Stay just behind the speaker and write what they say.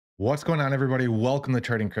What's going on, everybody? Welcome to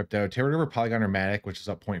Trading Crypto. Today we're over Polygon or MATIC, which is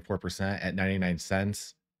up 0.4% at 99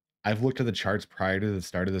 cents. I've looked at the charts prior to the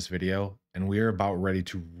start of this video, and we are about ready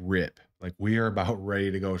to rip. Like, we are about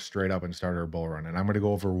ready to go straight up and start our bull run. And I'm going to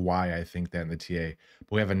go over why I think that in the TA.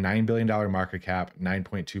 But we have a $9 billion market cap,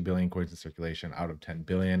 9.2 billion coins in circulation out of 10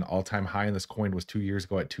 billion. All-time high in this coin was 2 years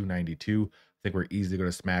ago at 292. I think we're easily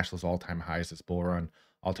going to smash those all-time highs this bull run.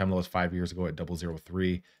 All-time low was 5 years ago at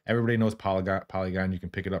 0.003. Everybody knows Polygon. You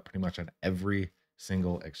can pick it up pretty much on every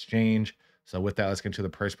single exchange. So with that, let's get into the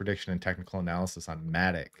price prediction and technical analysis on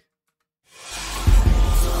MATIC.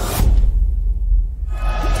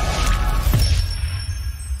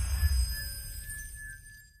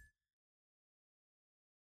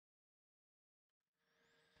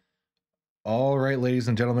 All right, ladies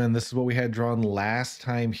and gentlemen, this is what we had drawn last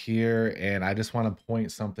time here, and I just want to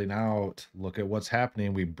point something out. Look at what's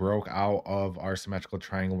happening. We broke out of our symmetrical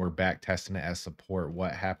triangle. We're back testing it as support.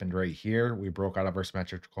 What happened right here? We broke out of our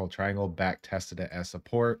symmetrical triangle, back tested it as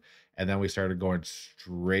support, and then we started going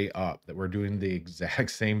straight up. That we're doing the exact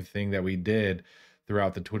same thing that we did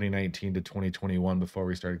throughout the 2019 to 2021 before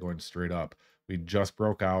we started going straight up. We just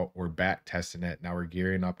broke out. We're back testing it. Now we're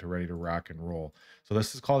gearing up to ready to rock and roll. So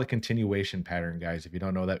this is called a continuation pattern, guys. If you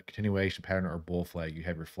don't know that, continuation pattern or bull flag, you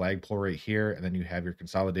have your flagpole right here, and then you have your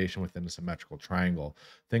consolidation within the symmetrical triangle.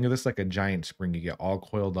 Think of this like a giant spring. You get all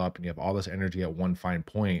coiled up and you have all this energy at one fine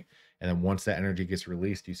point. And then once that energy gets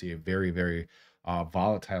released, you see a very, very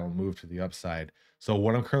volatile move to the upside. So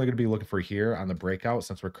what I'm currently going to be looking for here on the breakout,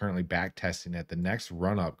 since we're currently back testing it, the next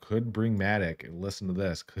run up could bring MATIC. And listen to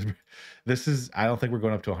this, because this is, I don't think we're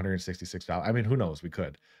going up to $166. I mean, who knows? We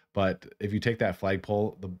could. But if you take that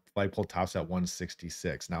flagpole, the flagpole tops at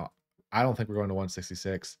 166. Now, I don't think we're going to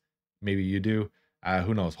 166. Maybe you do.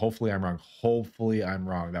 Who knows? Hopefully I'm wrong. Hopefully I'm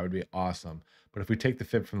wrong. That would be awesome. But if we take the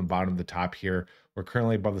fib from the bottom to the top here, we're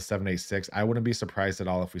currently above the 786. I wouldn't be surprised at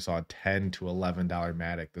all if we saw a $10 to $11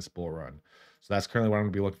 MATIC this bull run. So that's currently what I'm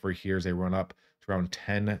going to be looking for here is a run up to around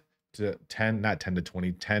 10 to 10, not 10 to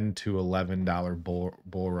 20, 10 to $11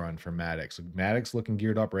 bull run for MATIC. So MATIC's looking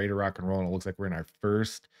geared up, ready to rock and roll. And it looks like we're in our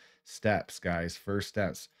first steps, guys. First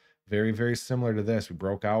steps. Very, very similar to this. We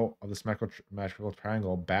broke out of the symmetrical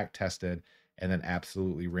triangle, back tested, and then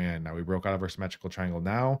absolutely ran. Now we broke out of our symmetrical triangle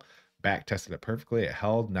now, back tested it perfectly. It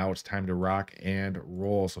held. Now it's time to rock and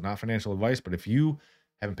roll. So not financial advice, but if you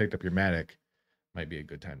haven't picked up your MATIC, might be a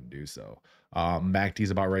good time to do so. MACD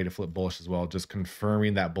is about ready to flip bullish as well, just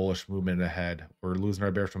confirming that bullish movement ahead. We're losing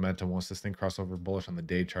our bearish momentum. Once this thing crosses over bullish on the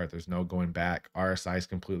day chart, there's no going back. RSI is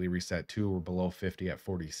completely reset too. We're below 50 at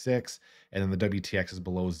 46, and then the WTX is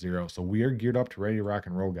below 0. So we are geared up to ready to rock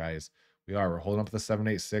and roll, guys. We are. We're holding up at the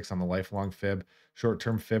 786 on the lifelong fib.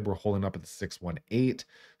 Short-term fib, we're holding up at the 618.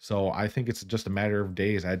 So I think it's just a matter of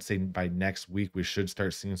days. I'd say by next week, we should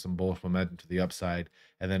start seeing some bullish momentum to the upside.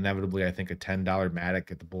 And then inevitably, I think a $10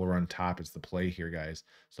 MATIC at the bull run top is the play here, guys.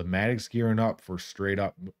 So MATIC's gearing up for straight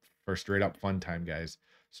up fun time, guys.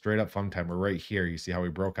 Straight up fun time. We're right here. You see how we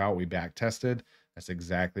broke out? We back tested. That's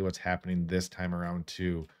exactly what's happening this time around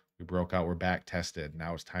too. We broke out, we're back tested.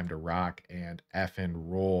 Now it's time to rock and effing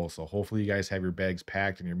roll. So hopefully you guys have your bags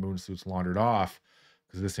packed and your moon suits laundered off,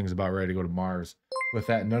 because this thing's about ready to go to Mars. With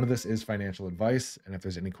that, none of this is financial advice. And if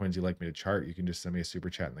there's any coins you'd like me to chart, you can just send me a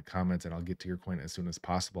super chat in the comments and I'll get to your coin as soon as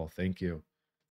possible. Thank you.